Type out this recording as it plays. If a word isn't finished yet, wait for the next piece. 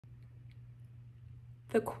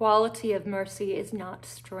The quality of mercy is not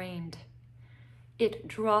strained. It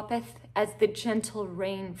droppeth as the gentle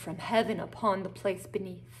rain from heaven upon the place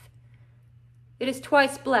beneath. It is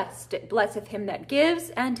twice blessed. It blesseth him that gives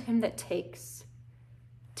and him that takes.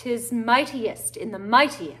 'Tis mightiest in the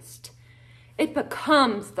mightiest. It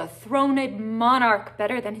becomes the throned monarch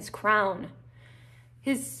better than his crown.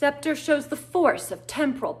 His scepter shows the force of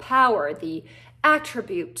temporal power, the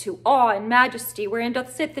attribute to awe and majesty, wherein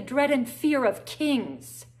doth sit the dread and fear of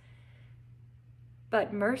kings.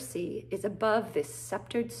 But mercy is above this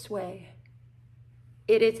sceptered sway.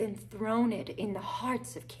 It is enthroned in the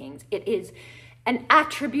hearts of kings. It is an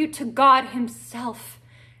attribute to God himself,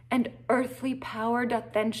 and earthly power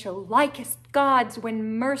doth then show likest gods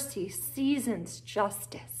when mercy seasons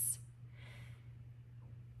justice.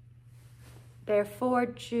 Therefore,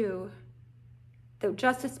 Jew, though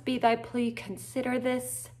justice be thy plea, consider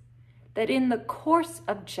this, that in the course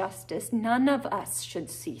of justice none of us should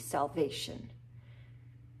see salvation.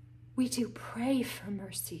 We do pray for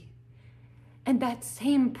mercy, and that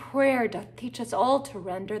same prayer doth teach us all to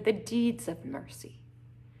render the deeds of mercy.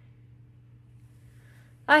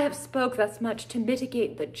 I have spoke thus much to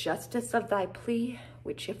mitigate the justice of thy plea,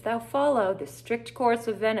 which if thou follow the strict course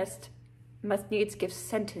of Venice, must needs give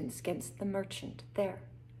sentence against the merchant there.